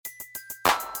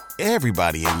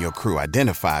Everybody in your crew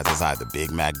identifies as either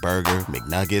Big Mac Burger,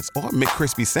 McNuggets, or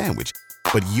McCrispy Sandwich.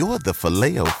 But you're the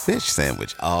Filet-O-Fish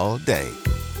Sandwich all day.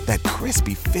 That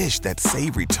crispy fish, that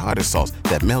savory tartar sauce,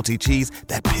 that melty cheese,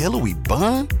 that pillowy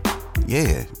bun.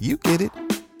 Yeah, you get it.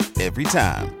 Every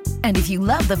time. And if you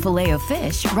love the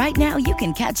Filet-O-Fish, right now you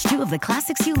can catch two of the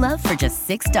classics you love for just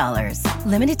 $6.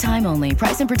 Limited time only.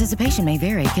 Price and participation may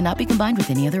vary. Cannot be combined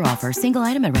with any other offer. Single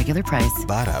item at regular price.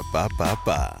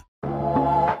 Ba-da-ba-ba-ba.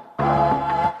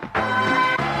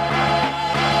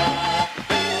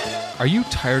 Are you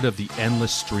tired of the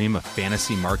endless stream of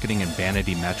fantasy marketing and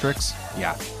vanity metrics?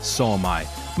 Yeah, so am I.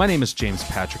 My name is James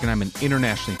Patrick, and I'm an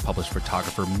internationally published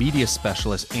photographer, media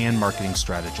specialist, and marketing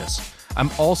strategist. I'm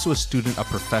also a student of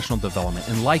professional development,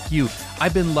 and like you,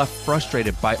 I've been left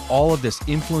frustrated by all of this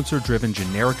influencer-driven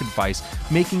generic advice,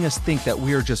 making us think that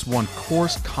we are just one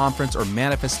course, conference, or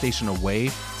manifestation away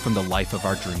from the life of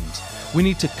our dreams. We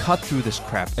need to cut through this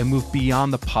crap and move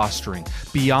beyond the posturing,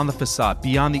 beyond the facade,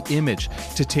 beyond the image,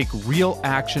 to take real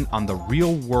action on the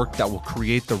real work that will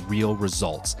create the real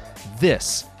results.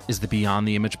 This is the Beyond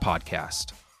the Image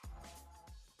podcast.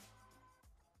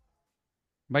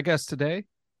 My guest today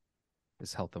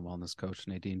is health and wellness coach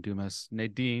Nadine Dumas.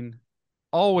 Nadine,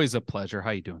 always a pleasure. How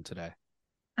are you doing today?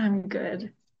 I'm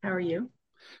good. How are you?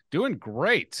 Doing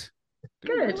great.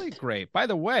 Good. Really great. By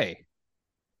the way,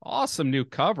 awesome new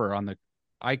cover on the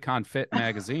Icon Fit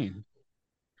magazine.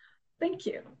 Thank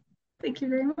you. Thank you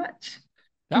very much.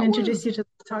 I can introduce you to the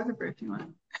photographer if you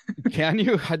want. Can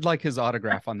you? I'd like his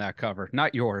autograph on that cover.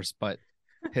 Not yours, but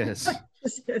his.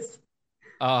 Just his.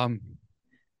 That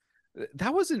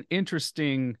was an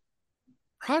interesting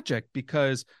project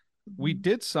because we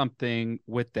did something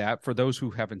with that. For those who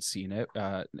haven't seen it,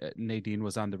 Nadine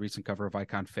was on the recent cover of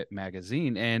Icon Fit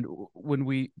magazine. And when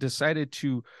we decided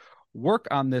to work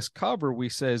on this cover, we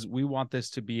says we want this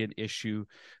to be an issue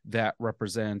that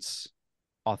represents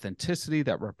authenticity,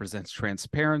 that represents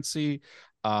transparency,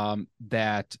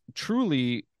 that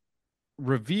truly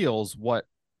reveals what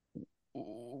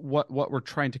we're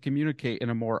trying to communicate in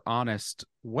a more honest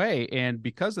way. And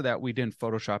because of that, we didn't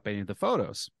Photoshop any of the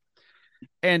photos.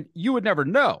 And you would never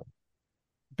know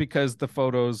because the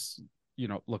photos,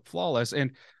 look flawless.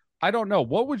 And I don't know,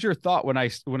 what was your thought when I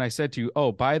said to you,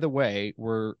 oh, by the way,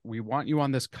 we want you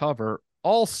on this cover.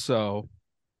 Also,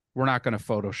 we're not going to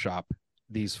Photoshop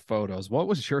these photos. What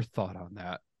was your thought on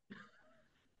that?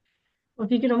 Well,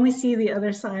 if you could only see the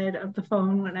other side of the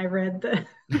phone when I read the,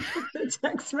 the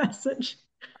text message,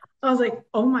 I was like,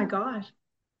 oh my gosh.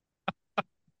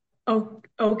 Oh,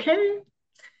 okay.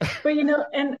 But,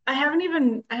 and I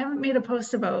haven't made a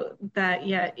post about that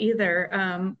yet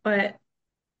either. But,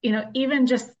 even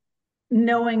just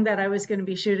knowing that I was going to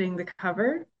be shooting the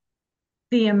cover,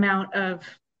 the amount of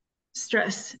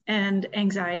stress and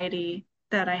anxiety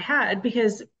that I had,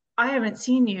 because I haven't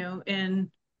seen you in,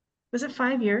 was it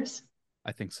 5 years?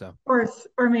 I think so. Or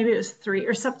maybe it was 3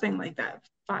 or something like that.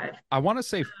 5. I want to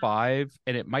say 5,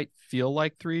 and it might feel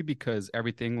like 3 because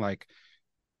everything like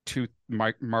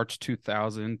March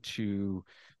 2000 to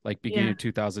like beginning of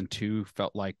 2002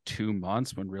 felt like 2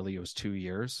 months when really it was 2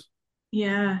 years.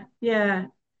 Yeah.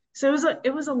 So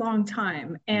it was a long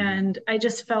time. And I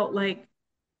just felt like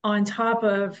on top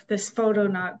of this photo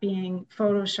not being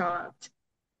Photoshopped,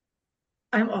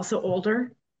 I'm also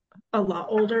older, a lot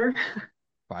older.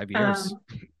 5 years.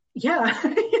 Yeah.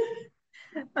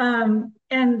 And,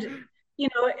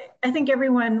 I think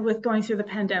everyone with going through the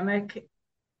pandemic,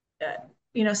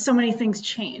 so many things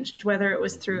changed, whether it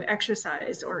was through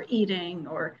exercise or eating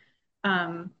or,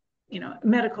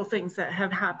 medical things that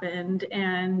have happened.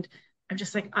 And I'm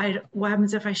just like, what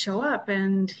happens if I show up?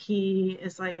 And he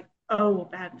is like, oh,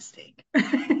 bad mistake.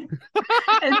 And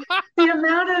the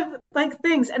amount of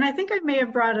things, and I think I may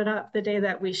have brought it up the day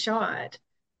that we shot,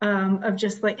 of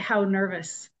just like how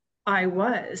nervous I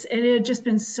was. And it had just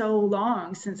been so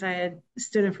long since I had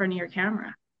stood in front of your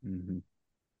camera. Mm-hmm.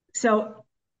 So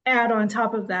add on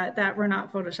top of that we're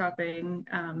not Photoshopping,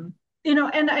 and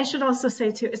I should also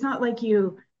say too, it's not like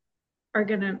you are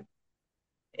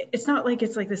it's not like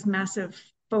it's like this massive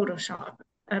Photoshop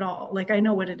at all. Like I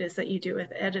know what it is that you do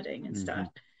with editing and stuff.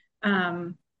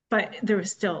 But there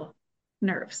was still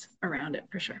nerves around it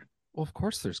for sure. Well, of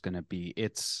course there's going to be.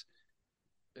 It's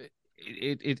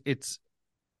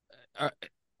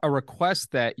a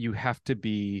request that you have to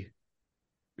be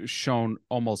shown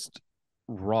almost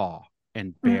raw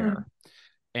and bare.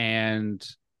 And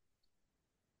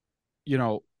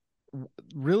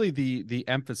really the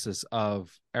emphasis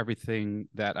of everything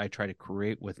that I try to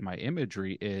create with my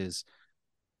imagery is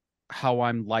how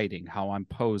I'm lighting, how I'm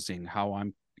posing, how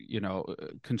I'm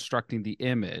constructing the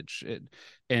image,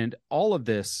 and all of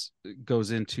this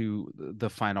goes into the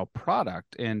final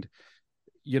product. And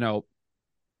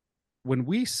when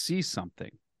we see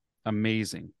something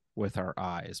amazing with our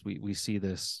eyes, we see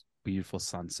this beautiful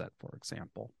sunset, for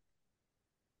example,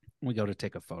 we go to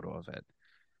take a photo of it.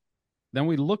 Then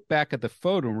we look back at the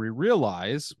photo and we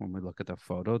realize, when we look at the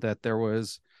photo, that there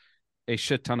was a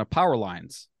shit ton of power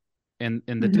lines in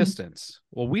the distance.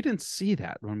 Well, we didn't see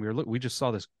that when we just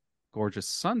saw this gorgeous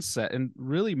sunset. And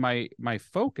really my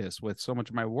focus with so much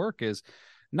of my work is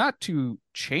not to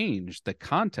change the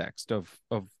context of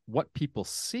what people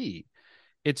see.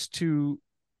 It's to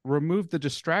remove the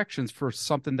distractions for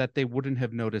something that they wouldn't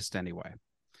have noticed anyway.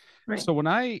 Right. So when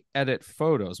I edit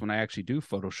photos, when I actually do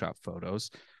Photoshop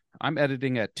photos, I'm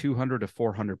editing at 200 to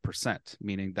 400%,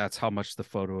 meaning that's how much the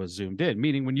photo is zoomed in.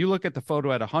 Meaning when you look at the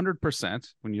photo at 100%,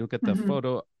 when you look at the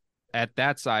photo at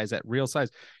that size, at real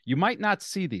size, you might not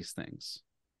see these things.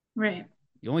 Right.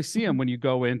 You only see them when you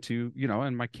go into,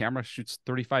 and my camera shoots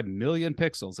 35 million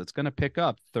pixels. It's going to pick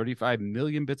up 35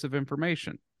 million bits of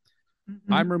information.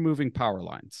 I'm removing power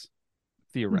lines,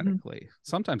 theoretically,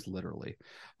 sometimes literally,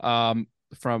 from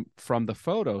the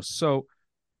photo. So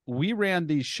we ran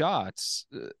these shots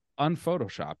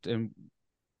unphotoshopped, and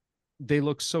they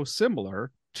look so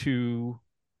similar to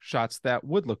shots that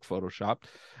would look photoshopped,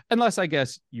 unless I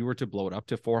guess you were to blow it up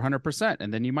to 400%,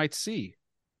 and then you might see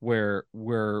where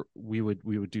we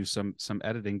would do some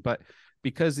editing. But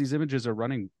because these images are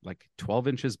running like 12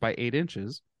 inches by 8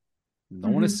 inches, no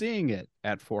one is seeing it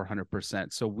at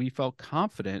 400%. So we felt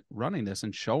confident running this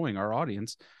and showing our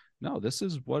audience, no, this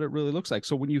is what it really looks like.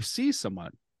 So when you see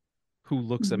someone who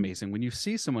looks amazing, when you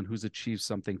see someone who's achieved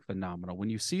something phenomenal, when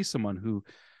you see someone who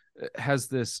has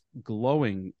this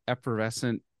glowing,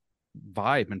 effervescent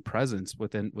vibe and presence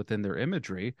within their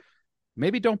imagery,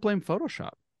 maybe don't blame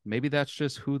Photoshop. Maybe that's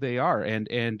just who they are.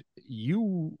 And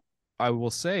you, I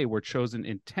will say, were chosen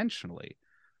intentionally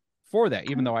for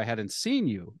that. Even though I hadn't seen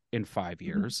you in 5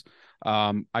 years,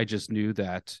 I just knew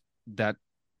that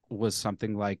was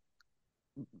something like,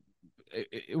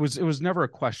 it was never a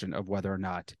question of whether or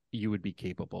not you would be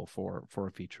capable for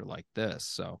a feature like this.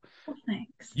 So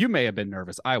thanks. You may have been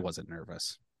nervous. I wasn't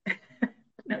nervous.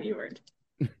 No, you weren't.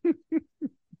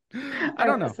 I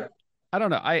don't know. I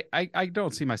don't know. I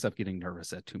don't see myself getting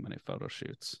nervous at too many photo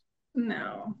shoots.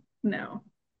 No.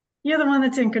 You're the one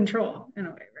that's in control in a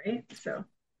way, right? So.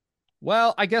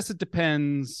 Well, I guess it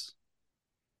depends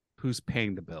who's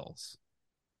paying the bills.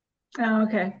 Oh,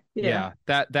 okay. Yeah.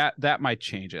 That might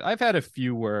change it. I've had a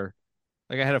few where,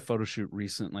 like, I had a photo shoot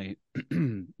recently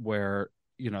where,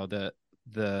 the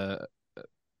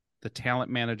talent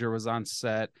manager was on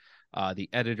set. The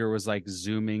editor was like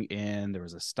zooming in. There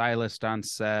was a stylist on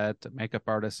set, a makeup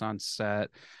artist on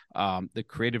set. The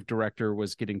creative director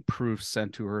was getting proofs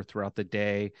sent to her throughout the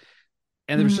day.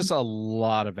 And there was just a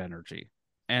lot of energy.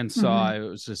 And so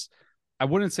I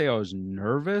wouldn't say I was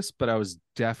nervous, but I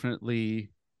definitely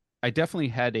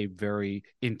had a very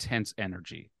intense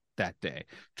energy that day,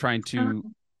 trying to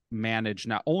manage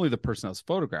not only the person I was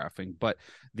photographing, but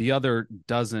the other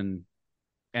dozen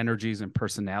energies and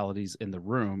personalities in the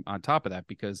room on top of that,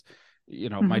 because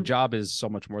my job is so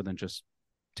much more than just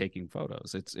taking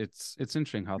photos. It's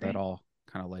interesting how that all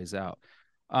kind of lays out.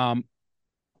 When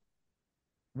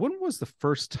was the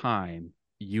first time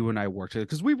you and I worked together?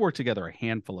 Because we've worked together a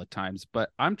handful of times, but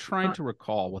I'm trying to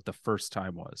recall what the first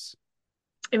time was.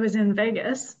 It was in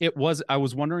Vegas. I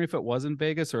was wondering if it was in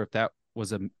Vegas or if that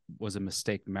was a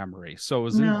mistake memory. So it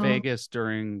was in Vegas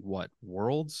during what,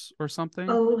 Worlds or something?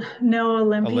 Oh, no,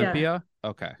 Olympia.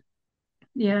 Okay.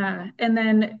 Yeah. And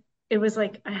then it was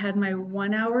like I had my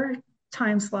 1 hour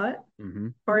time slot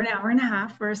or an hour and a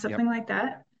half or something like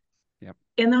that. Yep.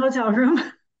 In the hotel room,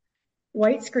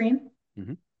 white screen.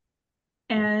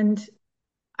 And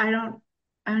I don't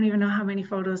even know how many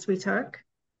photos we took.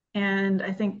 And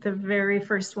I think the very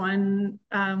first one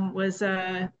was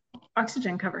a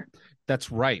Oxygen cover.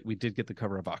 That's right. We did get the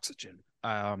cover of Oxygen.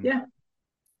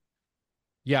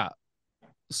 Yeah.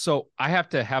 So I have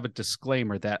to have a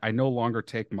disclaimer that I no longer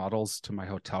take models to my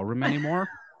hotel room anymore.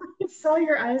 I saw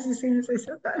your eyes as soon as I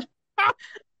said that.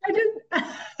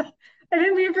 I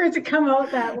didn't mean for it to come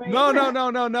out that way. No.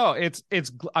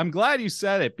 I'm glad you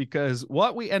said it, because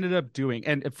what we ended up doing,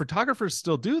 and photographers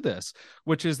still do this,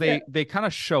 which is they kind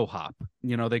of show hop.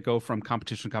 They go from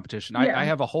competition to competition. I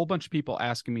have a whole bunch of people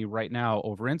asking me right now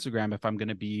over Instagram if I'm going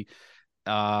to be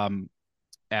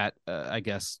at I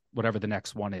guess whatever the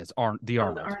next one is, the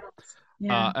Arnold.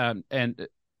 And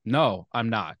no, I'm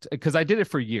not, because I did it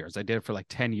for years. I did it for like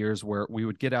 10 years, where we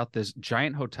would get out this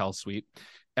giant hotel suite,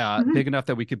 big enough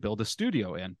that we could build a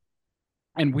studio in.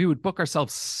 and we would book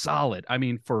ourselves solid. I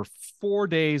mean, for 4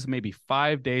 days, maybe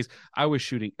 5 days, I was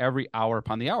shooting every hour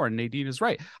upon the hour. And Nadine is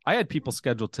right. I had people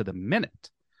scheduled to the minute.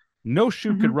 No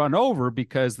shoot could run over,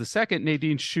 because the second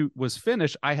Nadine's shoot was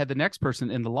finished, I had the next person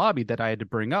in the lobby that I had to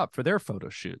bring up for their photo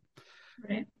shoot.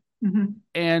 Right.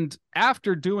 And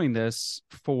after doing this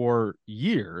for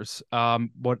years,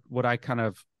 what I kind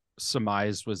of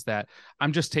surmised was that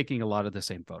I'm just taking a lot of the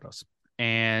same photos.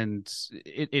 And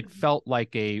it felt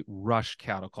like a rush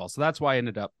cattle call. So that's why I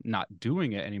ended up not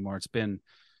doing it anymore. It's been,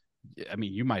 I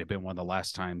mean, you might have been one of the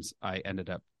last times I ended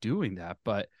up doing that.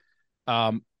 But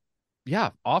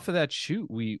yeah, off of that shoot,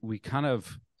 we kind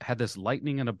of had this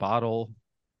lightning in a bottle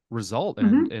result.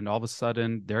 And all of a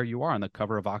sudden, there you are on the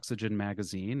cover of Oxygen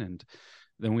magazine. And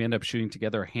then we end up shooting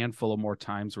together a handful of more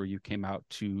times, where you came out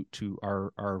to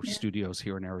our studios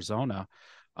here in Arizona.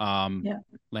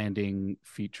 Landing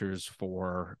features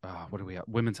for what do we have?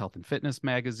 Women's Health and Fitness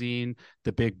magazine,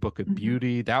 the Big Book of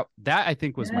Beauty. That I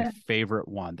think was my favorite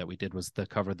one that we did, was the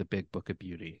cover of the Big Book of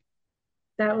Beauty.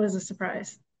 That was a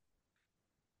surprise.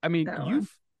 I mean,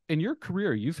 in your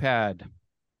career, you've had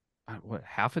what,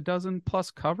 half a dozen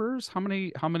plus covers? How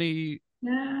many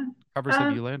covers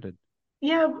have you landed?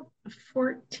 Yeah,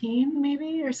 14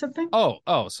 maybe, or something.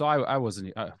 Oh, so I was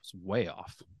way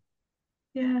off.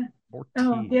 Yeah. 14.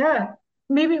 Oh, yeah.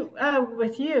 Maybe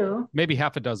with you. Maybe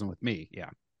half a dozen with me. Yeah.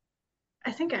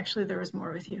 I think actually there was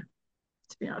more with you,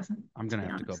 to be honest. I'm going to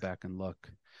have to go back and look.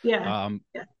 Yeah.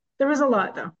 There was a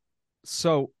lot, though.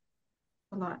 So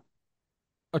a lot.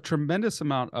 A tremendous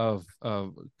amount of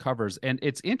covers. And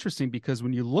it's interesting because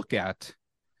when you look at,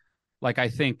 like, I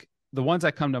think the ones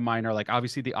that come to mind are, like,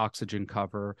 obviously the Oxygen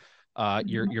cover,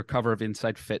 your cover of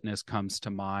Inside Fitness comes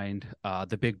to mind,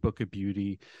 the Big Book of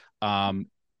Beauty.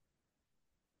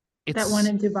 It's that one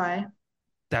in Dubai.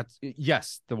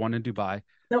 Yes, the one in Dubai.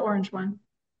 The orange one.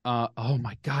 Oh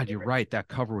my God, you're right. That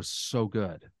cover was so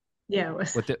good. Yeah, it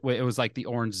was. It was like the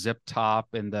orange zip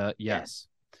top and the yes.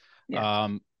 Yeah.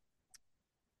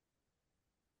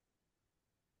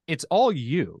 It's all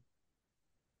you.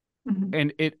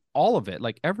 And all of it,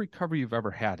 like every cover you've ever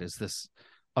had, is this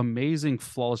amazing,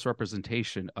 flawless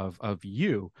representation of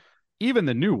you. Even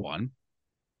the new one,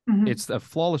 it's a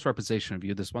flawless representation of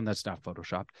you. This one that's not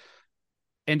photoshopped,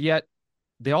 and yet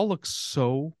they all look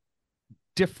so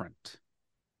different.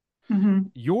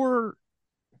 Your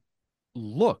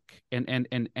look and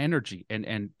energy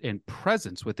and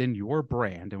presence within your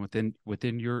brand and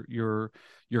within your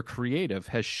creative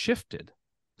has shifted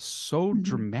so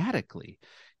dramatically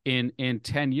in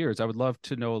 10 years. I would love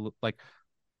to know, like,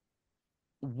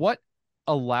 what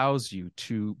allows you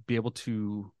to be able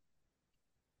to,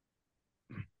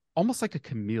 almost like a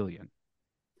chameleon.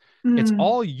 It's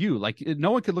all you. Like,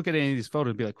 no one could look at any of these photos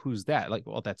and be like, who's that? Like,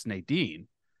 well, that's Nadine.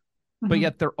 But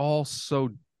yet they're all so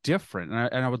different.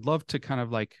 And I would love to kind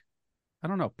of, like, I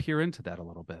don't know, peer into that a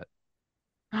little bit.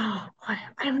 Oh, I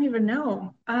don't even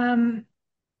know.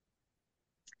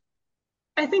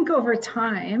 I think over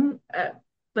time,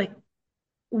 like,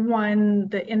 one,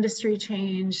 the industry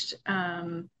changed,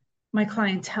 my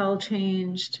clientele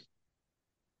changed.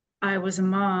 I was a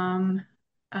mom.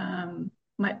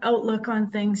 My outlook on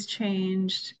things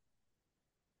changed.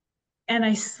 And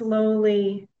I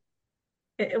slowly,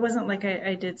 it wasn't like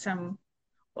I did some,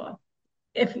 well,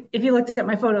 if you looked at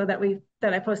my photo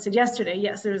that I posted yesterday,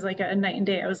 yes, there was like a night and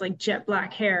day. I was like jet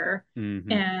black hair,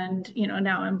 and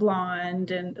now I'm blonde,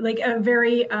 and like a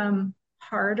very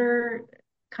harder,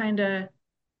 kind of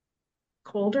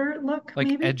colder look, like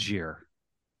maybe edgier.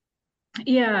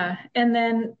 Yeah. And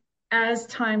then as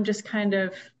time just kind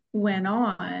of went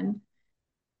on,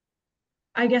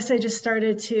 I guess I just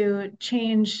started to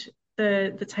change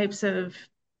the types of,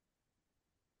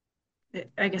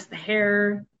 I guess, the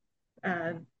hair,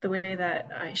 the way that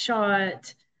I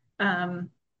shot.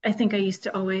 I think I used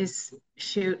to always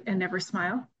shoot and never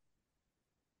smile.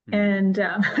 And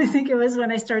I think it was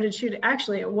when I started shooting.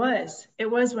 Actually, it was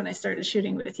when I started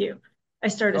shooting with you. I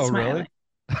started smiling.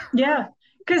 Really? Yeah,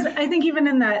 because I think even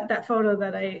in that photo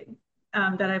that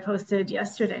I posted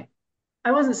yesterday,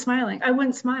 I wasn't smiling. I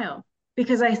wouldn't smile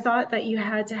because I thought that you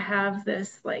had to have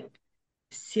this like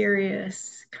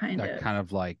serious kind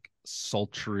of like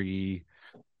sultry.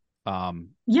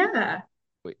 Yeah.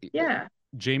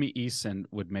 Jamie Eason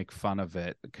would make fun of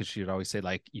it because she would always say,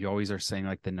 like, you always are saying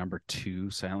like the number 2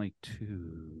 silently,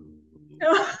 2.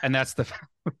 And that's the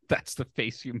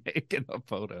face you make in the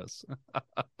photos.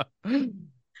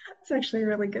 It's actually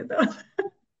really good though.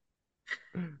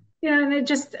 Yeah, and it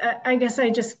just, I guess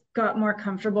I just got more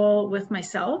comfortable with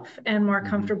myself and more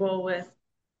comfortable with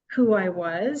who I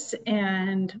was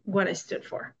and what I stood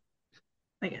for,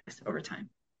 I guess, over time.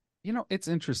 It's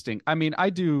interesting. I mean, I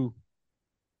do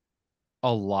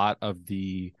a lot of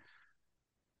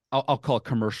I'll call it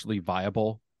commercially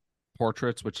viable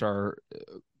portraits, which are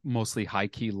mostly high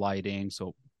key lighting,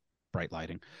 so bright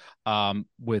lighting,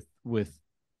 with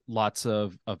lots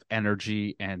of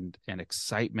energy and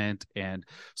excitement, and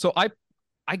so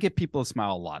I get people to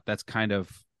smile a lot. That's kind of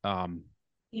a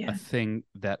Yeah. thing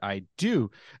that I do,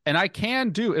 and I can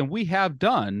do, and we have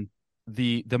done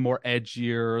the more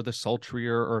edgier, the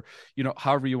sultrier, or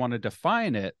however you want to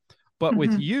define it. But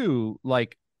with Hmm. you,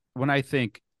 like when I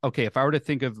think, okay, if I were to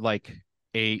think of like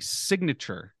a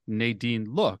signature Nadine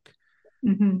look,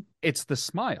 Hmm. it's the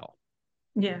smile.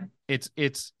 Yeah. It's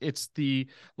the,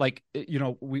 like,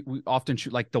 we often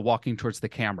shoot like the walking towards the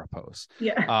camera pose,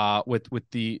 Yeah. with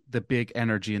the big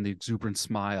energy and the exuberant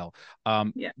smile.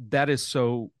 Yeah. That is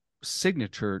so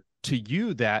signature to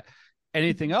you that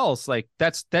anything else, like,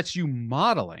 that's you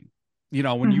modeling.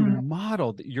 When you Hmm.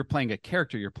 model, you're playing a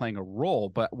character, you're playing a role.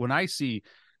 But when I see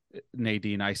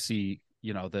Nadine, I see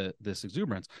this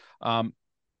exuberance.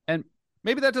 And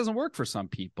maybe that doesn't work for some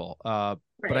people, but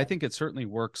I Right. think it certainly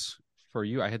works for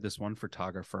you. I had this one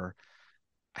photographer,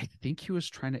 I think he was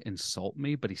trying to insult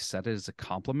me, but he said it as a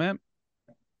compliment.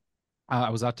 I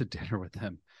was out to dinner with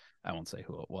him. I won't say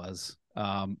who it was,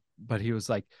 but he was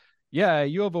like, yeah,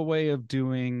 you have a way of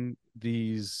doing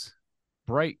these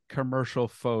bright commercial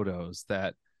photos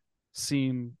that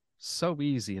seem so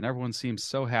easy and everyone seems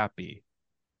so happy.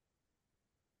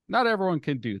 Not everyone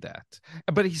can do that.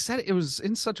 But he said it was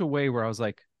in such a way where I was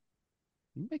like,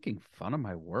 you making fun of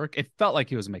my work? It felt like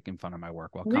he was making fun of my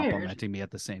work while Weird. complimenting me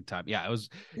at the same time. Yeah, it was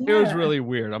Yeah. really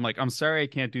weird. I'm like, I'm sorry I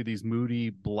can't do these moody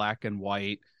black and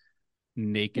white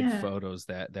naked Yeah. photos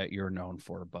that you're known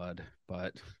for, bud.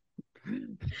 But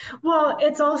Well,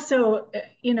 it's also,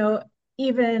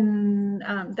 even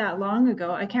that long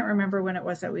ago, I can't remember when it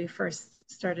was that we first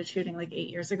started shooting, like 8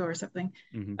 years ago or something.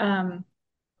 mhm. Um,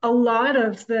 a lot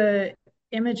of the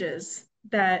images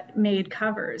that made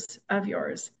covers of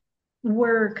yours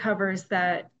were covers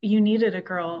that you needed a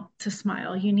girl to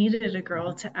smile, you needed a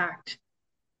girl Mhm. to act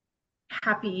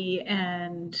happy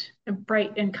and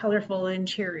bright and colorful and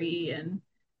cheery, and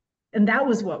that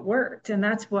was what worked, and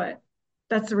that's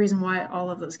the reason why all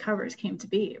of those covers came to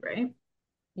be, right?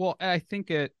 Well, I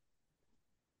think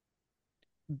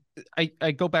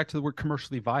I go back to the word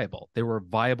commercially viable. They were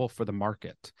viable for the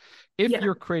market. If Yeah.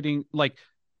 you're creating like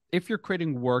if you're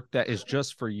creating work that is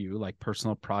just for you, like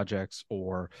personal projects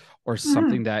or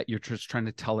something Hmm. that you're just trying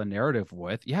to tell a narrative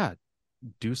with, yeah,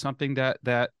 do something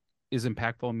that is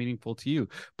impactful and meaningful to you.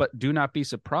 But do not be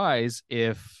surprised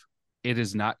if it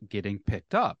is not getting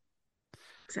picked up,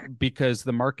 Exactly. because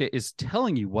the market is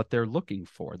telling you what they're looking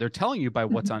for. They're telling you by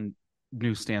what's Hmm. on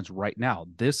newsstands right now.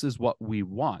 This is what we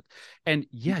want. And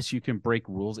yes, you can break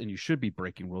rules, and you should be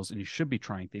breaking rules, and you should be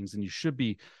trying things, and you should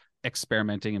be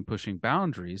experimenting and pushing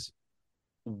boundaries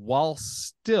while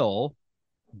still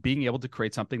being able to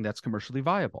create something that's commercially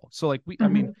viable. So like I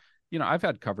mean, Hmm. I've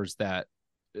had covers that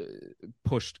uh,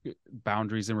 pushed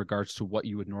boundaries in regards to what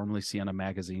you would normally see on a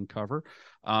magazine cover.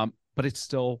 But it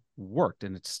still worked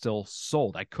and it still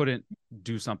sold. I couldn't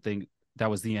do something that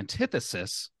was the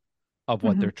antithesis of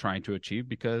what Hmm. they're trying to achieve,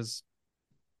 because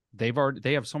they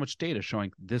have so much data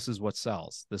showing this is what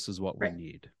sells. This is what we Right.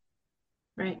 need.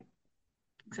 Right.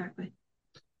 Exactly.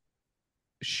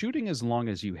 Shooting as long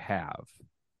as you have,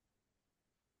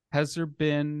 has there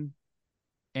been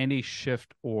any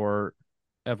shift or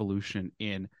evolution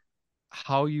in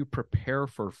how you prepare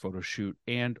for a photo shoot,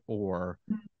 and or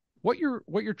what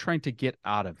you're trying to get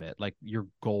out of it, like your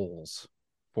goals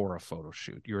for a photo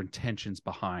shoot, your intentions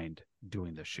behind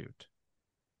doing the shoot?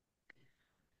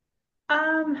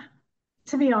 um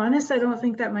to be honest, I don't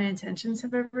think that my intentions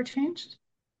have ever changed.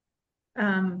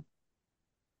 um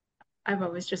I've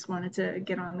always just wanted to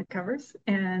get on the covers,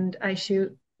 and I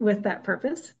shoot with that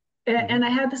purpose. Mm-hmm. And I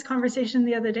had this conversation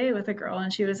the other day with a girl,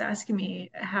 and she was asking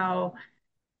me how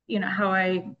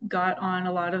I got on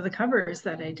a lot of the covers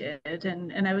that I did,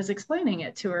 and I was explaining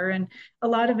it to her, and a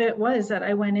lot of it was that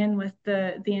I went in with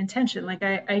the intention, like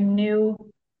I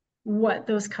knew what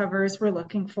those covers were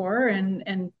looking for,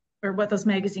 and or what those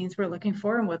magazines were looking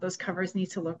for, and what those covers need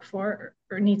to look for,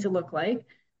 or need to look like,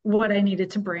 what I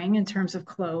needed to bring in terms of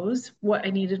clothes, what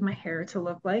I needed my hair to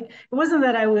look like. It wasn't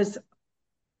that I was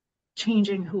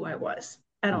changing who I was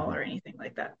at all Mm-hmm. or anything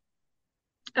like that.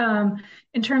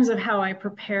 In terms of how I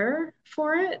prepare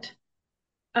for it,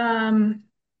 um,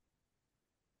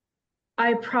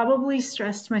 I probably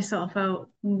stressed myself out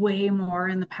way more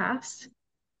in the past,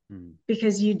 Mm-hmm.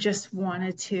 because you just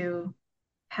wanted to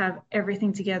have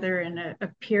everything together and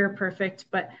appear perfect.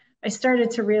 But I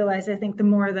started to realize, I think the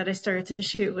more that I started to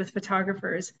shoot with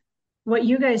photographers, what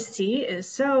you guys see is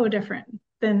so different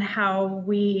than how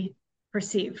we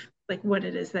perceive like what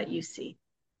it is that you see.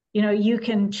 You know, you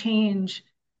can change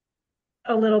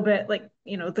a little bit, like,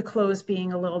 you know, the clothes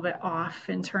being a little bit off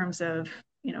in terms of,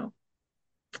 you know,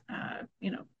 I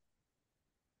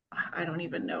don't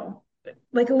even know,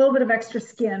 like a little bit of extra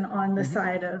skin on the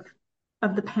side of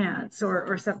the pants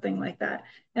or something like that.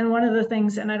 And one of the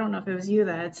things, and I don't know if it was you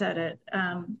that had said it,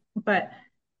 but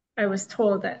I was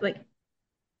told that like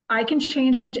I can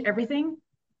change everything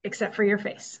except for your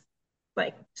face.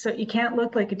 Like, so you can't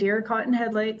look like a deer caught in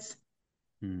headlights.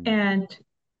 And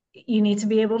you need to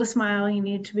be able to smile. You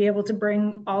need to be able to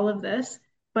bring all of this.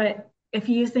 But if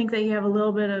you think that you have a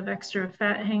little bit of extra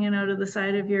fat hanging out of the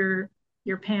side of your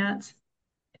pants,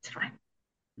 it's fine.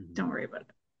 Don't worry about it.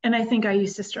 And I think I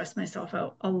used to stress myself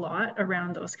out a lot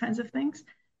around those kinds of things,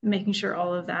 making sure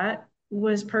all of that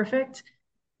was perfect,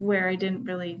 where I didn't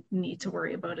really need to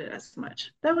worry about it as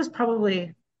much. That was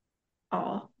probably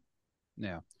all.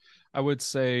 Yeah. I would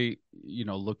say, you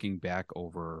know, looking back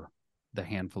over the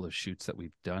handful of shoots that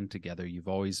we've done together, you've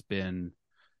always been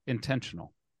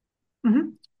intentional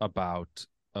about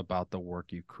the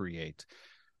work you create.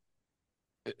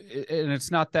 And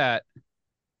it's not that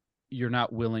you're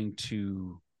not willing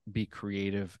to be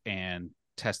creative and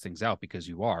test things out, because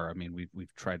you are. I mean,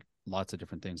 we've tried lots of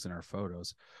different things in our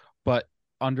photos, but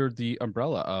under the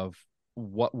umbrella of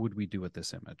what would we do with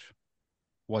this image?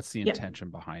 What's the intention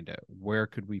behind it? Where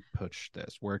could we push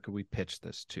this? Where could we pitch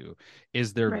this to?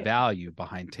 Is there value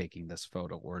behind taking this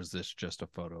photo, or is this just a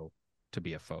photo to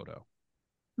be a photo?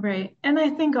 Right. And I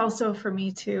think also for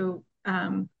me too,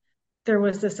 there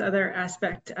was this other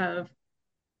aspect of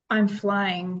I'm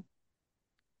flying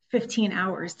 15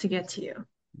 hours to get to you.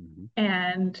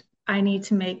 And I need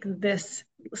to make this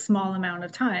small amount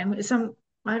of time.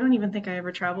 I don't even think I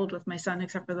ever traveled with my son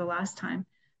except for the last time.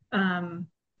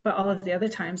 But all of the other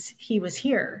times he was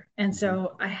here. And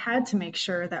so I had to make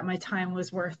sure that my time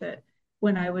was worth it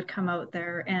when I would come out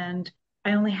there. And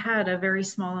I only had a very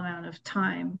small amount of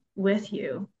time with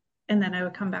you, and then I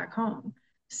would come back home.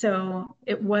 So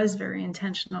it was very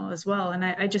intentional as well. And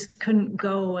I just couldn't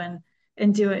go and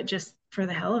do it just for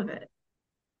the hell of it.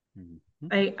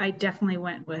 I definitely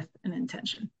went with an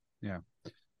intention. Yeah.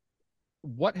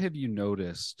 What have you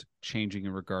noticed changing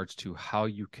in regards to how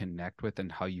you connect with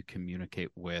and how you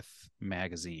communicate with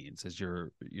magazines as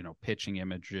you're, you know, pitching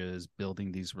images,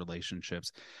 building these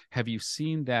relationships? Have you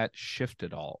seen that shift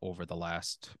at all over the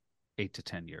last 8 to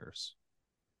 10 years?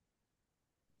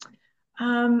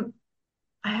 I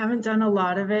haven't done a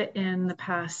lot of it in the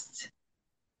past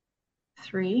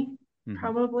 3,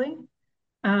 probably.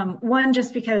 One,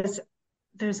 just because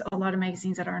there's a lot of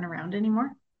magazines that aren't around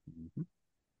anymore.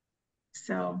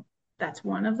 So that's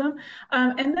one of them.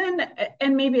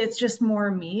 And maybe it's just more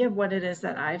me of what it is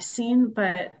that I've seen,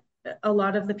 but a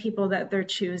lot of the people that they're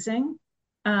choosing,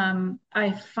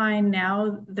 I find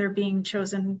now they're being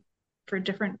chosen for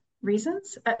different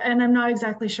reasons. And I'm not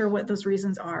exactly sure what those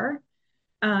reasons are.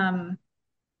 But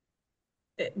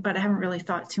I haven't really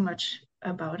thought too much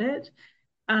about it.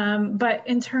 But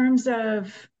in terms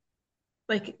of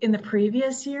like in the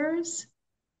previous years,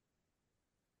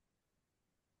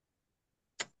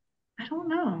 I don't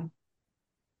know. I'm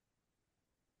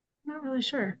not really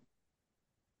sure.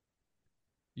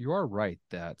 You are right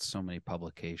that so many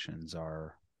publications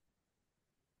are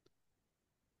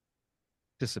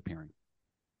disappearing.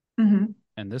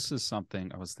 And this is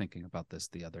something I was thinking about this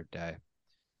the other day.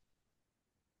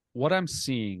 What I'm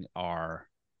seeing are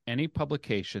any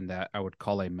publication that I would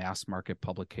call a mass market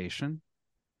publication,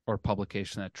 or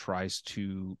publication that tries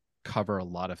to cover a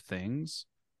lot of things,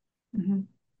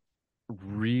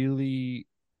 really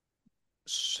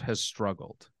has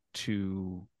struggled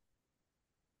to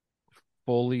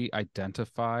fully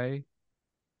identify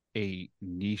a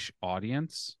niche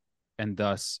audience and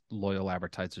thus loyal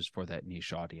advertisers for that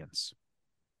niche audience.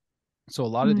 So a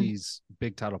lot of these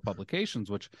big title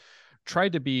publications, which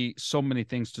tried to be so many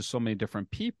things to so many different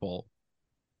people,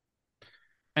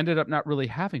 ended up not really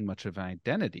having much of an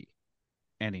identity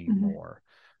anymore.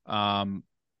 And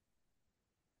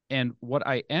what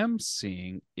I am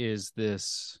seeing is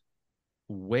this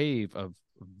wave of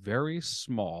very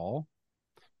small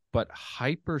but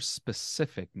hyper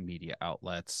specific media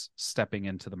outlets stepping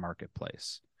into the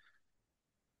marketplace.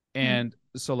 And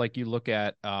so like you look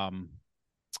at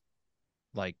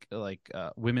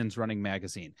Women's Running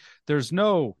Magazine, there's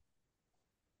no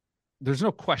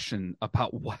question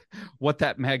about what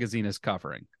that magazine is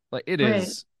covering. Like it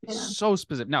is so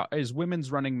specific. Now, is Women's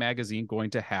Running Magazine going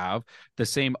to have the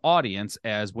same audience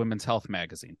as Women's Health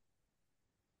Magazine?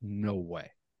 No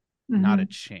way. Mm-hmm. Not a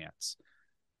chance.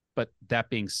 But that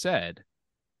being said,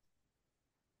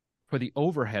 for the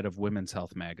overhead of Women's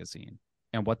Health magazine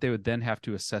and what they would then have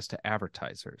to assess to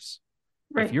advertisers,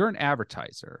 Right. if you're an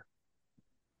advertiser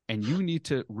and you need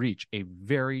to reach a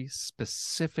very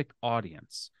specific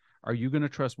audience, are you going to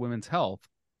trust Women's Health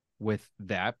with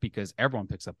that because everyone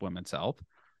picks up Women's Health?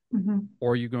 Mm-hmm.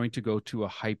 Or are you going to go to a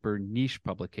hyper niche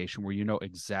publication where you know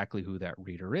exactly who that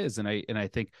reader is? And I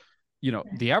think, you know,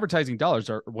 the advertising dollars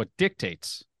are what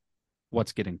dictates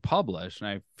what's getting published. And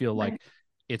I feel like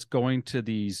it's going to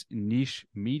these niche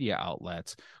media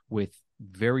outlets with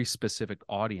very specific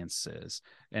audiences.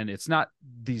 And it's not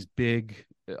these big,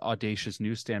 audacious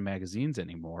newsstand magazines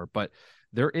anymore, but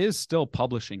there is still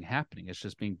publishing happening. It's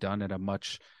just being done at a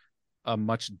much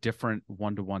different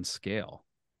one-to-one scale.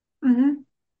 Mm-hmm.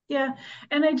 Yeah.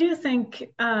 And I do think,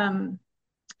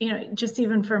 just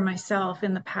even for myself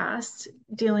in the past,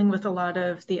 dealing with a lot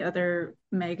of the other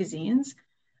magazines,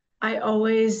 I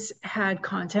always had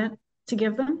content to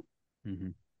give them.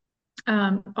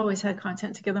 Always had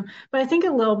content to give them. But I think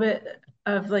a little bit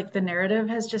of like the narrative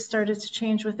has just started to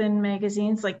change within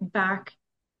magazines. Like back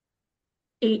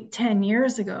 8-10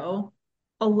 years ago,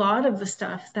 a lot of the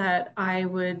stuff that I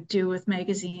would do with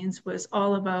magazines was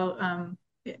all about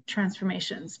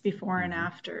transformations, before and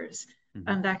afters,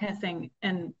 that kind of thing.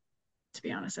 And to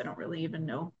be honest, I don't really even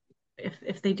know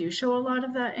if they do show a lot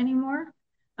of that anymore,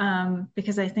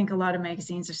 because I think a lot of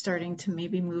magazines are starting to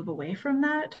maybe move away from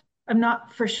that. I'm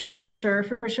not for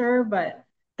sure, but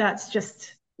that's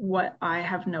just what I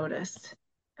have noticed,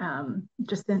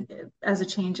 as a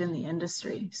change in the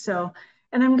industry. So,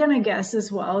 and I'm going to guess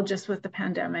as well, just with the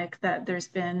pandemic, that there's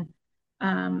been,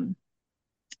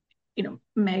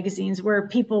 magazines where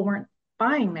people weren't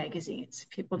buying magazines.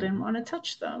 People didn't want to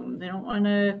touch them. They don't want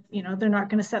to, they're not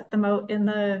going to set them out in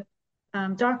the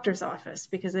doctor's office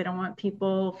because they don't want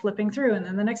people flipping through and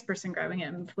then the next person grabbing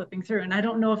it and flipping through. And I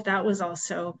don't know if that was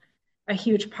also a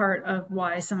huge part of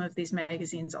why some of these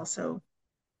magazines also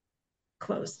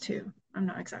closed too. I'm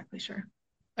not exactly sure.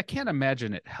 I can't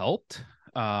imagine it helped.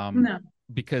 No.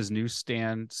 Because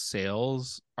newsstand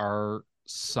sales are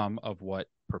some of what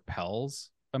propels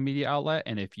a media outlet.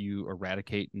 And if you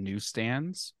eradicate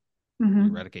newsstands, you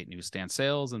eradicate newsstand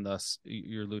sales, and thus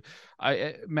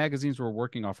magazines were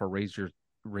working off a razor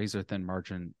thin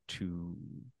margin to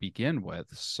begin with.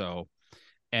 So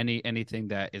anything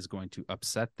that is going to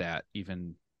upset that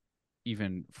even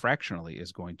fractionally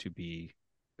is going to be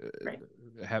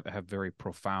have very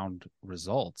profound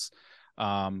results.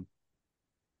 And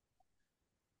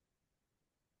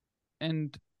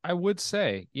I would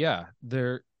say, yeah,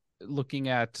 they're looking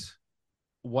at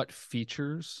what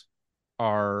features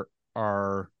are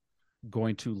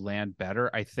going to land better.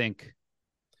 I think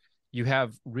you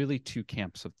have really two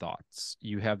camps of thoughts.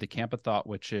 You have the camp of thought,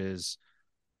 which is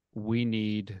we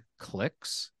need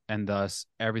clicks, and thus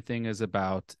everything is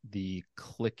about the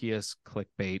clickiest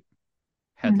clickbait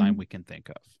headline we can think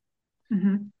of,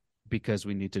 because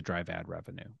we need to drive ad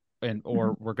revenue.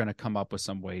 Or we're going to come up with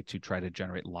some way to try to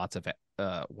generate lots of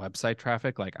website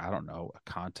traffic. Like, I don't know, a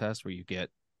contest where you get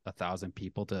 1,000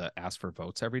 people to ask for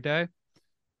votes every day.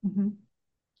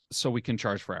 So we can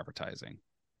charge for advertising,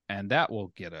 and that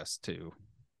will get us to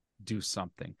do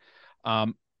something.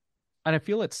 And I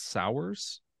feel it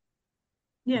sours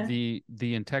the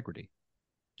integrity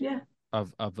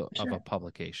of a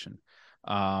publication.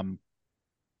 And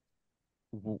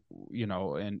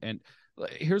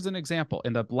here's an example.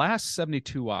 In the last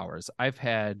 72 hours, I've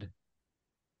had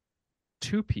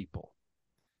 2 people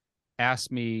ask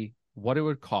me what it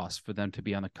would cost for them to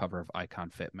be on the cover of Icon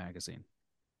Fit magazine.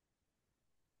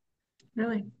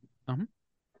 Really? Okay.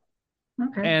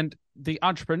 And the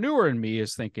entrepreneur in me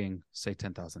is thinking, say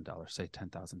 $10,000, say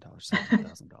 $10,000, say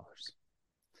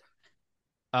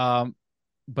 $10,000.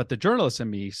 But the journalist in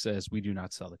me says we do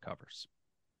not sell the covers.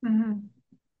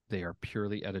 They are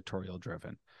purely editorial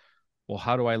driven. Well,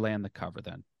 how do I land the cover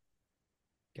then?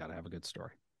 Got to have a good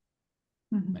story.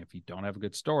 And if you don't have a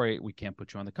good story, we can't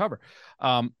put you on the cover.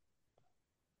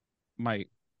 My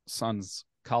son's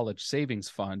college savings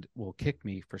fund will kick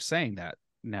me for saying that,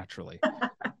 naturally.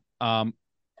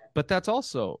 But that's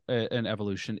also an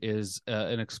evolution, is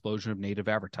an explosion of native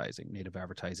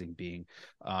advertising being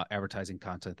advertising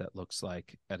content that looks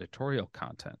like editorial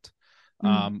content.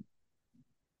 And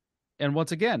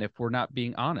once again, if we're not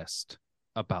being honest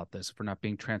about this, if we're not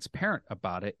being transparent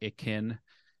about it, it can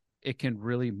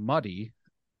really muddy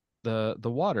the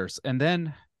waters. And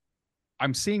then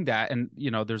I'm seeing that, and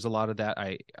there's a lot of that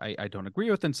I don't agree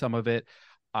with, and some of it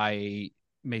I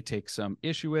may take some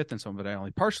issue with, and some of it I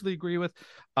only partially agree with.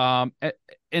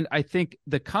 And I think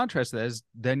the contrast to that is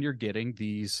then you're getting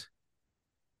these,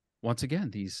 once again,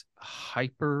 these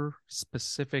hyper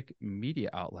specific media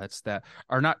outlets that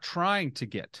are not trying to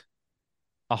get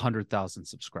 100,000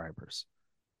 subscribers,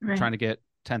 Right. trying to get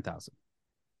 10,000.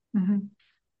 Mm-hmm.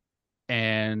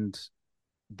 And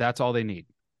that's all they need.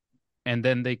 And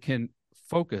then they can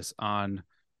focus on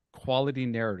quality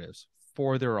narratives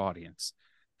for their audience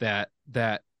that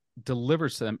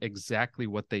delivers them exactly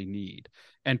what they need.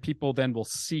 And people then will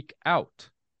seek out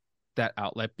that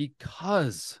outlet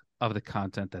because of the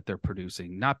content that they're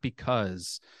producing, not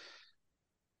because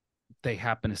they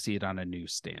happen to see it on a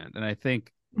newsstand. And I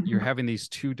think you're having these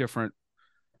two different,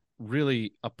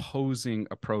 really opposing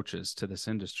approaches to this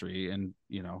industry. And,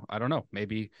 you know, I don't know,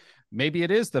 maybe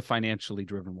it is the financially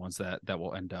driven ones that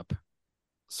will end up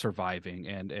surviving,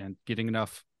 and getting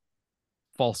enough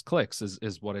false clicks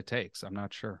is what it takes. I'm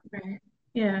not sure. Right.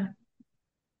 Yeah.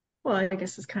 Well, I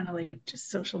guess it's kind of like just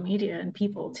social media and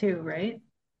people too, right?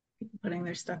 People putting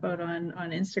their stuff out on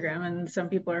Instagram, and some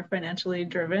people are financially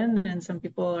driven and some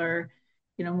people are,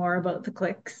 you know, more about the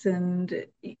clicks, and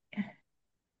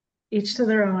each to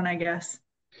their own, I guess.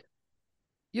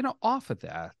 You know, off of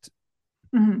that,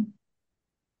 Mm-hmm.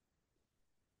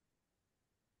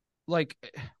 like,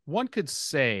 one could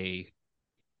say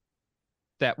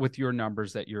that with your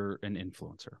numbers that you're an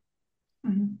influencer,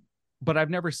 Mm-hmm. but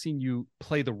I've never seen you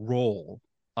play the role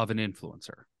of an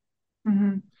influencer.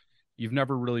 Mm-hmm. You've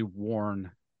never really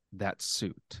worn that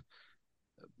suit.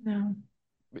 No.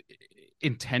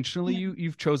 Intentionally, Yeah.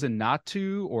 you've chosen not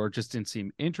to, or just didn't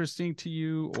seem interesting to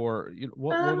you, or, you know,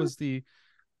 what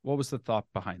was the thought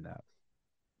behind that?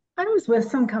 I was with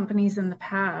some companies in the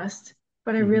past,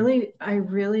 but Mhm. I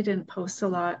really didn't post a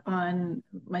lot on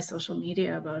my social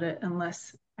media about it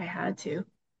unless I had to.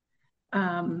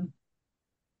 Um,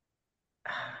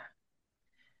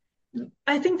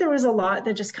 I think there was a lot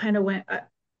that just kind of went,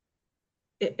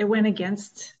 it went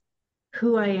against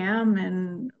who I am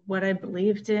and what I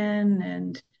believed in.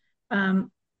 And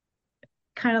um,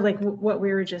 kind of like what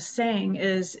we were just saying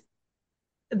is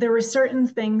there were certain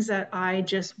things that I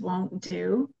just won't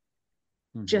do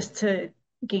Mhm. just to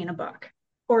gain a buck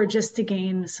or just to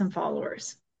gain some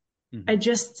followers. I Mhm.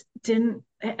 just didn't,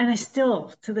 and I still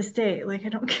to this day, like I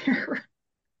don't care.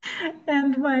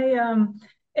 And my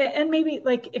and maybe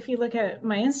like if you look at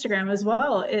my Instagram as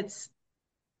well, it's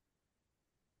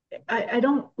I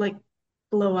don't like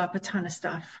blow up a ton of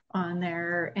stuff on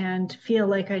there and feel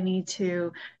like I need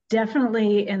to.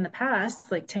 Definitely in the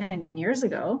past, like 10 years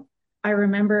ago, I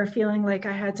remember feeling like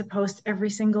I had to post every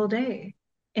single day.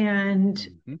 And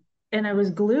Mhm. I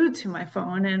was glued to my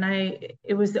phone, and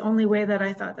it was the only way that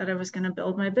I thought that I was going to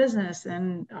build my business,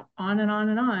 and on and on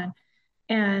and on.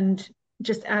 And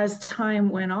just as time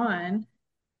went on,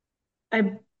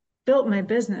 I built my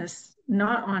business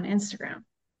not on Instagram,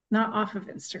 not off of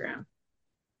Instagram.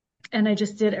 And I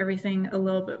just did everything a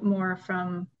little bit more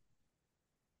from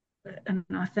an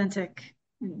authentic,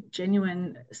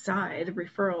 genuine side,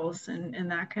 referrals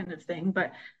and that kind of thing.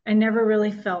 But I never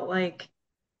really felt like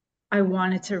I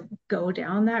wanted to go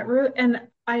down that route. And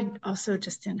I also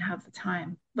just didn't have the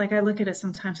time. Like I look at it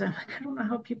sometimes, I'm like, I don't know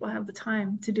how people have the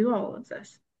time to do all of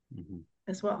this Mhm.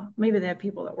 as well. Maybe they have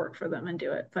people that work for them and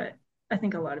do it, but I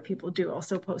think a lot of people do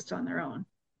also post on their own.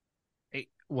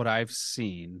 What I've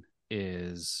seen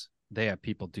is they have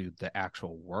people do the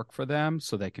actual work for them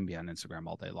so they can be on Instagram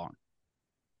all day long.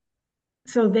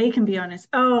 So they can be honest.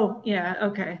 Oh, yeah.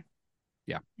 Okay.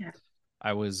 Yeah. Yeah.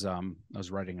 I was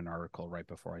writing an article right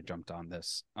before I jumped on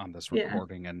this Yeah.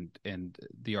 recording, and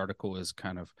the article is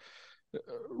kind of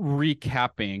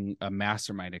recapping a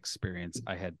mastermind experience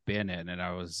I had been in, and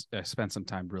I spent some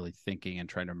time really thinking and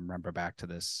trying to remember back to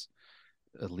this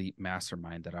elite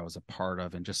mastermind that I was a part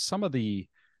of, and just some of the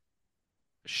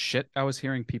shit I was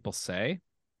hearing people say,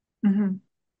 Mm-hmm.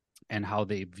 and how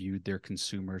they viewed their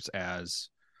consumers as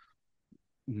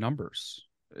numbers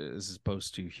as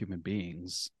opposed to human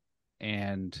beings,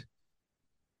 and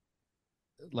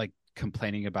like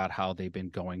complaining about how they've been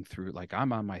going through, like,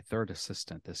 I'm on my third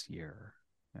assistant this year.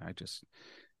 I just,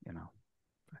 you know,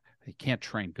 you can't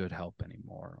train good help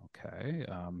anymore. Okay.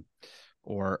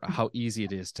 Or how easy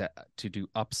it is to do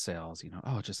upsells, you know,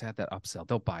 oh, just add that upsell.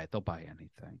 They'll buy it. They'll buy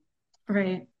anything.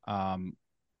 Right.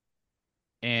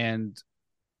 And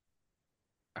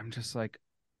I'm just like,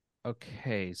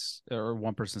 okay. Or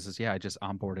one person says, yeah, I just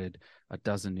onboarded a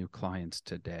dozen new clients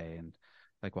today. And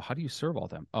like, well, how do you serve all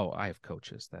them? Oh, I have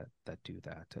coaches that do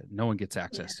that. No one gets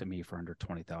access Yeah. to me for under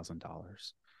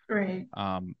 $20,000. Right.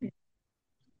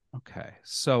 Okay.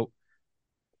 So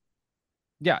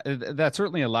yeah, that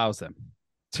certainly allows them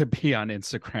to be on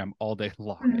Instagram all day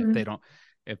long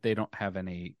if they don't have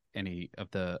any of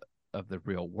the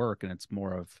real work, and it's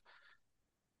more of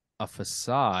a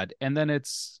facade. And then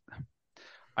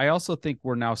I also think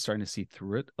we're now starting to see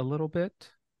through it a little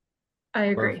bit. I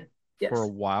agree. For a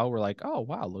while, we're like, oh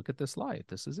wow, look at this life.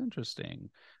 This is interesting.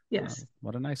 Yes.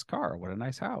 What a nice car. What a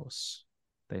nice house.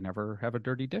 They never have a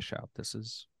dirty dish out. This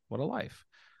is what a life.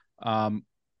 And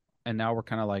now we're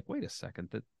kind of like, wait a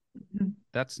second,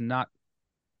 that's not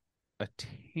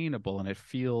attainable, and it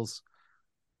feels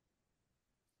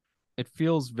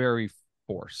very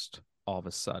forced all of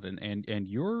a sudden. And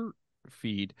your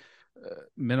feed,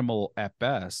 minimal at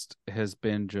best, has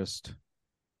been just,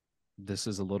 this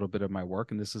is a little bit of my work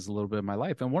and this is a little bit of my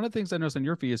life. And one of the things I noticed on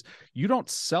your feed is you don't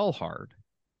sell hard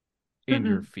in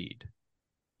your feed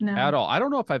at all. I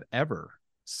don't know if I've ever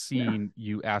seen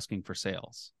you asking for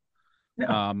sales.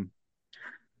 No.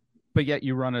 But yet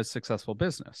you run a successful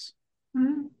business.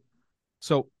 Mm-hmm.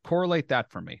 So correlate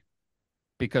that for me,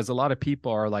 because a lot of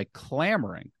people are like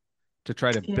clamoring to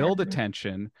try to build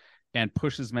attention and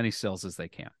push as many sales as they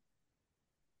can.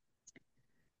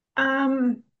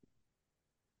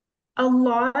 A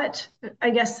lot, I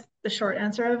guess the short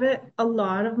answer of it, a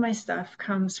lot of my stuff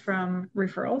comes from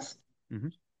referrals. Mm-hmm.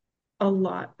 A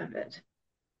lot of it.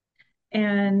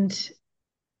 And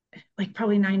like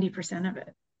probably 90% of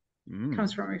it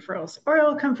comes from referrals, or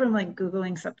it'll come from like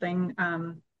Googling something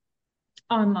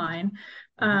online.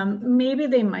 Maybe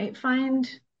they might find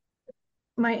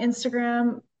my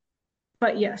Instagram,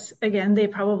 but yes, again, they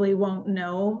probably won't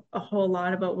know a whole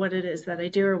lot about what it is that I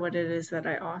do or what it is that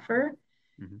I offer.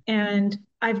 Mm-hmm. And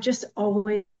I've just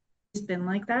always been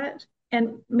like that.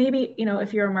 And maybe,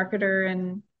 if you're a marketer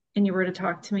and you were to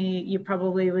talk to me, you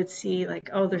probably would see like,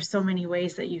 oh, there's so many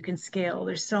ways that you can scale.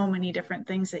 There's so many different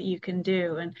things that you can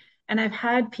do. And I've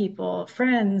had people,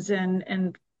 friends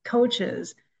and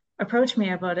coaches approach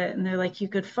me about it. And they're like, you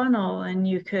could funnel and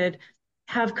you could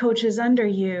have coaches under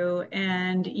you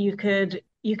and you could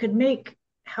make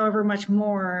however much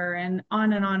more, and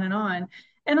on and on and on.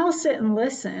 And I'll sit and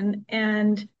listen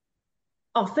and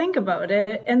I'll think about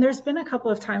it. And there's been a couple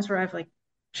of times where I've like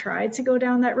tried to go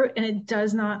down that route and it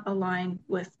does not align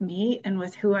with me and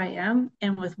with who I am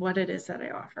and with what it is that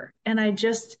I offer. And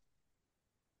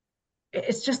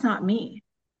it's just not me.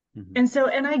 Mm-hmm.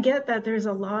 And I get that there's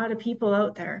a lot of people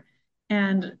out there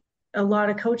and a lot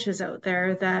of coaches out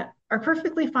there that are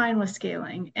perfectly fine with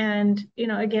scaling. And,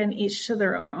 again, each to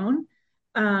their own.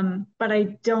 But I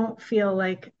don't feel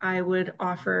like I would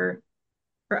offer,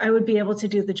 or I would be able to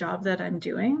do the job that I'm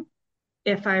doing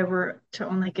if I were to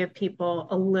only give people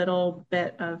a little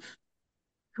bit of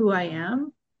who I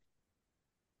am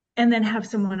and then have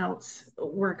someone else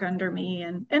work under me.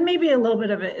 And maybe a little bit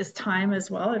of it is time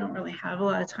as well. I don't really have a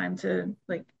lot of time to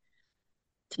like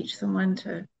teach someone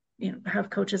to, have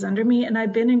coaches under me. And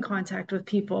I've been in contact with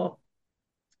people,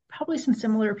 probably some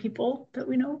similar people that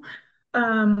we know,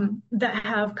 that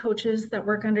have coaches that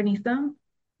work underneath them.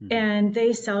 Mm-hmm. And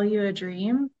they sell you a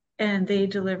dream and they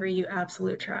deliver you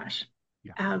absolute trash.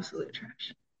 Yeah. Absolute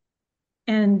trash.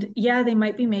 And yeah, they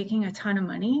might be making a ton of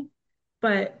money,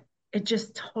 but it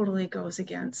just totally goes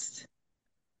against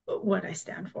what I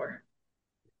stand for.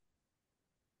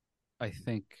 I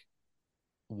think,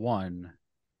 one,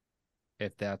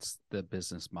 if that's the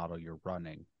business model you're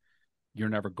running, you're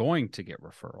never going to get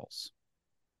referrals.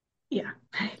 Yeah.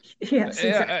 Yes.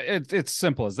 Exactly. It's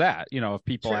simple as that. If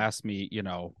people ask me,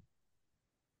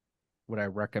 would I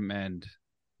recommend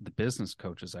the business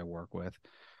coaches I work with?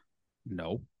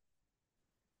 No.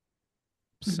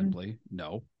 Simply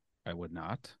no, I would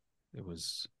not. It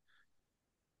was,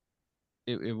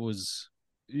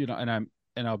 and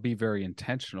I'll be very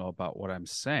intentional about what I'm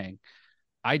saying.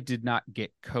 I did not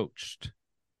get coached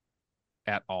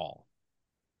at all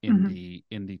in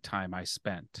the time I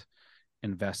spent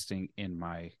investing in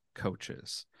my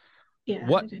coaches. Yeah.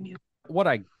 What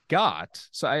I got,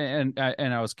 so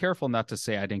I was careful not to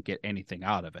say I didn't get anything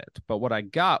out of it, but what I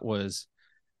got was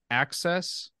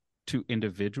access to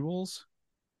individuals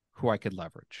who I could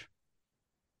leverage.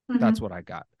 Mm-hmm. That's what I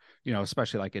got,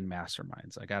 especially like in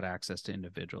masterminds. I got access to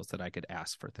individuals that I could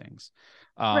ask for things.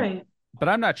 Right. But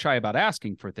I'm not shy about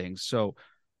asking for things. So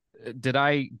did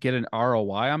I get an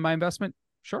ROI on my investment?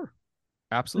 Sure.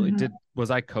 Absolutely. Mm-hmm.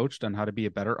 Was I coached on how to be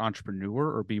a better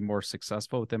entrepreneur or be more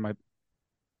successful within my?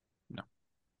 No.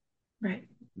 Right.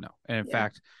 No. And in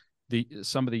fact,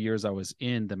 some of the years I was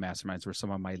in the masterminds were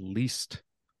some of my least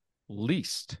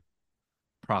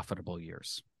profitable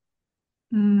years.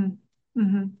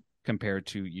 Mm-hmm. Compared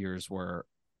to years where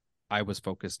I was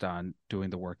focused on doing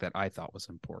the work that I thought was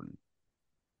important.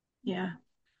 Yeah.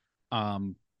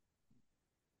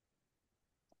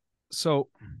 So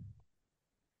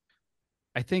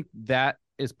I think that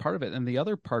is part of it. And the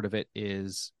other part of it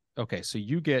is, okay, so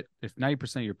you get, if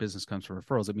 90% of your business comes from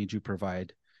referrals, it means you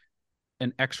provide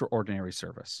an extraordinary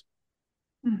service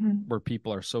where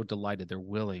people are so delighted they're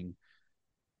willing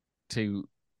to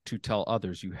tell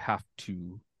others you have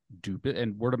to do it.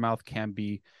 And word of mouth can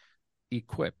be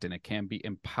equipped, and it can be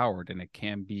empowered, and it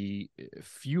can be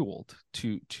fueled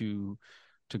to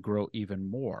grow even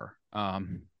more.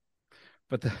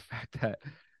 But the fact that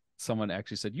someone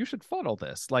actually said you should funnel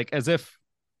this, like as if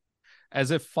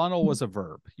funnel was a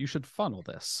verb, you should funnel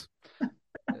this.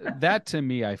 That to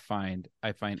me, I find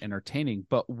entertaining.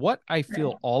 But what I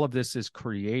feel all of this is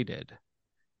created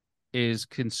is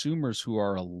consumers who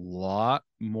are a lot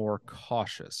more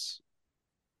cautious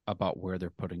about where they're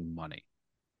putting money.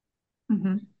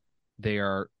 They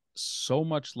are so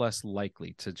much less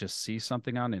likely to just see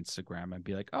something on Instagram and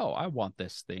be like, oh, I want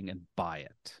this thing, and buy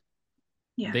it.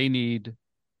 Yeah. They need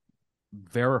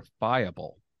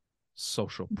verifiable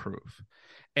social proof.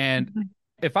 And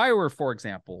if I were, for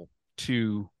example,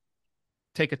 to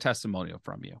take a testimonial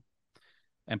from you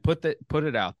and put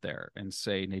it out there and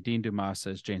say, Nadine Dumas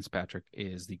says James Patrick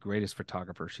is the greatest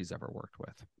photographer she's ever worked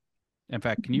with. In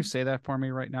fact, can you say that for me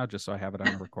right now, just so I have it on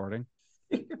a recording?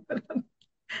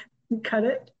 Cut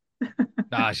it.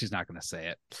 Nah, she's not going to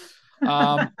say it.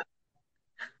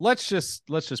 Let's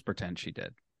just pretend she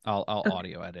did. I'll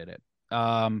audio edit it.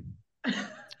 And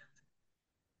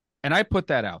I put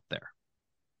that out there.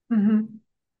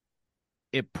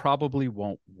 It probably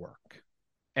won't work.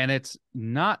 And it's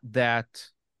not that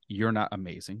you're not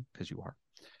amazing, because you are.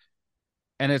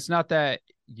 And it's not that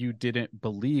you didn't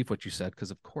believe what you said,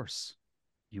 because of course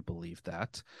you believe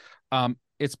that.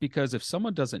 It's because if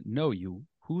someone doesn't know you,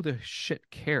 who the shit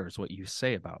cares what you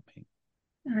say about me?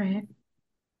 Right.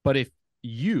 But if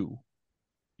you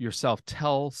yourself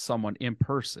tell someone in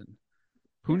person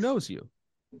who knows you,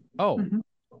 oh,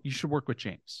 you should work with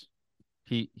James.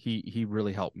 He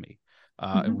really helped me.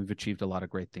 And we've achieved a lot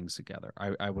of great things together.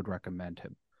 I would recommend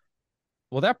him.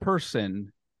 Well, that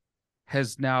person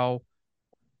has now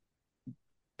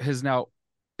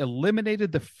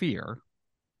eliminated the fear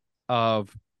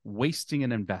of wasting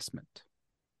an investment.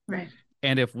 Right.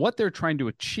 And if what they're trying to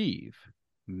achieve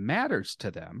matters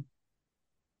to them,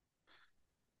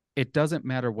 it doesn't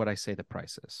matter what I say the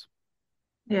price is.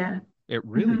 Yeah. It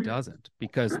really doesn't,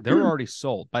 because they're already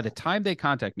sold. By the time they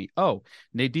contact me, oh,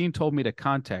 Nadine told me to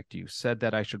contact you, said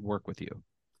that I should work with you.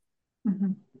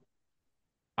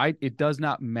 It does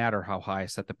not matter how high I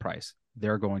set the price.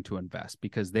 They're going to invest,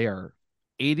 because they are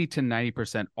 80 to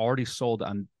 90% already sold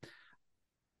on,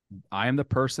 I am the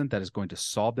person that is going to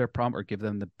solve their problem or give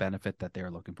them the benefit that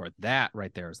they're looking for. That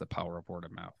right there is the power of word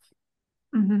of mouth.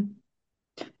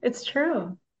 It's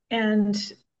true. And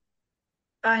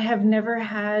I have never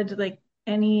had like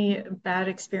any bad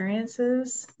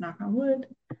experiences, knock on wood,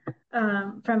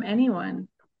 from anyone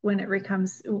when it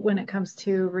comes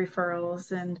to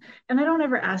referrals, and I don't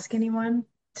ever ask anyone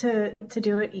to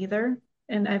do it either.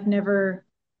 And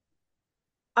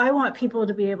I want people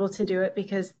to be able to do it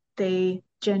because they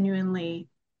genuinely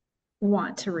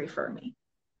want to refer me.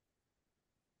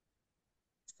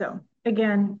 So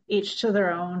again, each to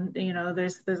their own.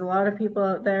 There's a lot of people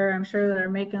out there, I'm sure, that are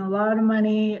making a lot of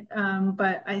money,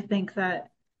 but I think that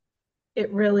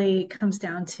it really comes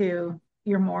down to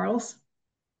your morals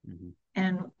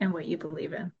and what you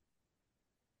believe in.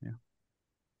 Yeah.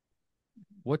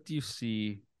 What do you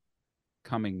see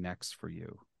coming next for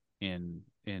you in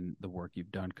the work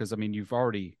you've done? Because I mean, you've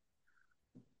already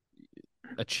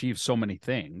achieved so many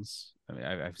things. I mean,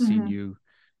 I've seen you.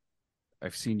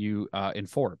 I've seen you in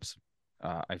Forbes.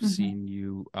 I've seen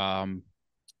you on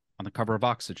the cover of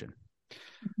Oxygen.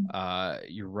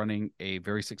 You're running a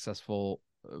very successful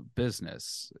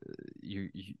business.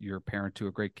 You're a parent to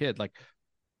a great kid. Like,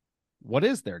 what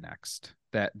is there next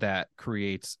that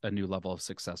creates a new level of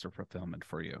success or fulfillment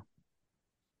for you?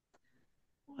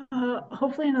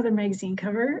 Hopefully another magazine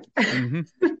cover.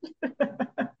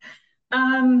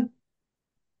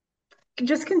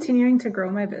 Just continuing to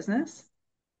grow my business.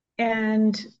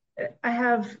 And I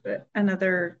have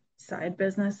another side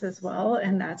business as well,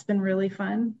 and that's been really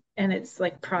fun. And it's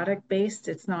like product based,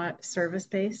 it's not service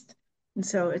based. And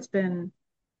so it's been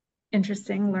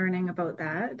interesting learning about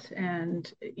that,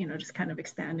 and just kind of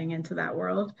expanding into that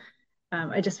world.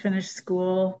 I just finished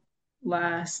school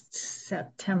last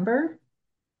September.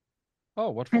 Oh,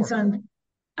 what for? And so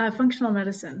I'm functional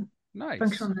medicine. Nice.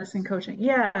 Functional medicine coaching.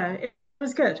 Yeah, it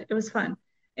was good. It was fun.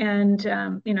 And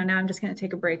now I'm just going to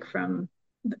take a break from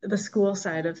the school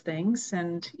side of things.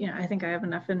 And I think I have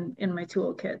enough in my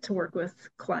toolkit to work with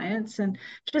clients and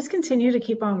just continue to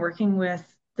keep on working with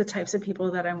the types of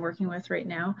people that I'm working with right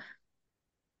now.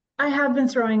 I have been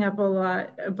throwing up a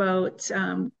lot about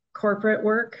corporate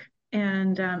work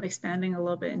and expanding a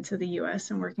little bit into the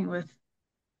US and working with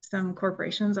some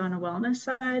corporations on a wellness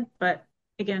side. But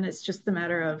again, it's just the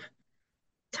matter of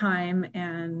time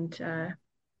and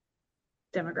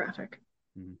demographic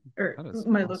or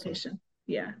my location.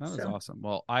 Yeah. That is awesome.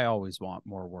 Well, I always want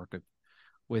more work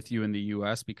with you in the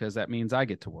US because that means I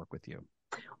get to work with you.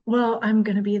 Well, I'm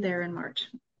going to be there in March.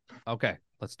 Okay,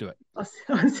 let's do it. I'll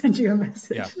send you a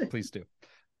message. Yeah, please do.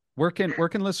 Where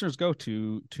can listeners go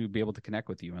to be able to connect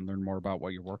with you and learn more about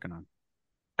what you're working on?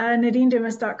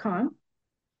 NadineDumas.com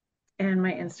and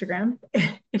my Instagram.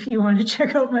 If you want to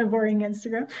check out my boring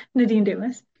Instagram, Nadine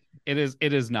Dumas. It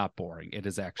is not boring. It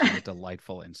is actually a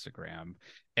delightful Instagram,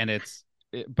 and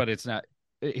but it's not.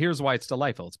 Here's why it's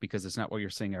delightful. It's because it's not what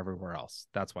you're seeing everywhere else.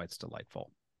 That's why it's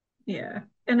delightful. Yeah,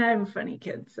 and I have a funny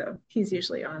kid, so he's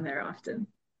usually on there often.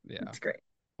 Yeah, it's great.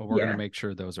 Well, we're going to make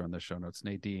sure those are in the show notes.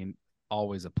 Nadine,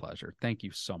 always a pleasure. Thank you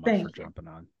so much for jumping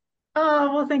on.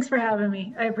 Oh, well, thanks for having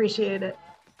me. I appreciate it.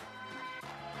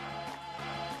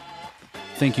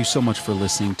 Thank you so much for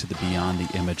listening to the Beyond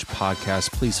the Image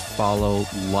podcast. Please follow,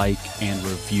 like, and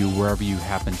review wherever you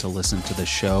happen to listen to the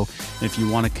show. And if you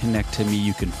want to connect to me,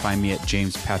 you can find me at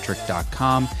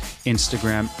jamespatrick.com,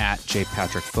 Instagram at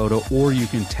jpatrickphoto, or you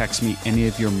can text me any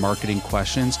of your marketing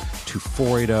questions to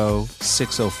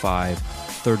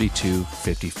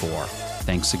 480-605-3254.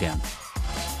 Thanks again.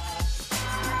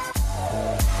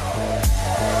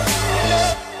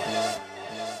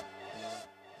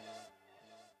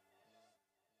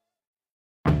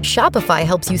 Shopify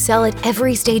helps you sell at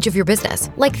every stage of your business.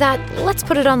 Like that, let's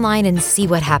put it online and see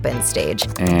what happens stage.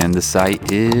 And the site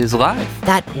is live.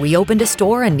 That we opened a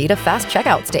store and need a fast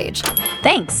checkout stage.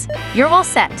 Thanks. You're all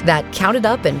set. That count it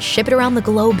up and ship it around the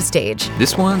globe stage.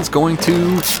 This one's going to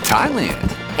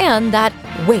Thailand. And that,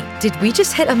 wait, did we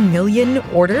just hit 1 million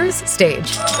orders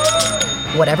stage?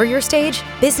 Whatever your stage,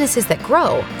 businesses that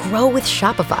grow with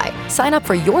Shopify. Sign up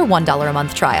for your $1 a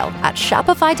month trial at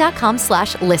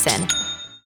shopify.com/listen.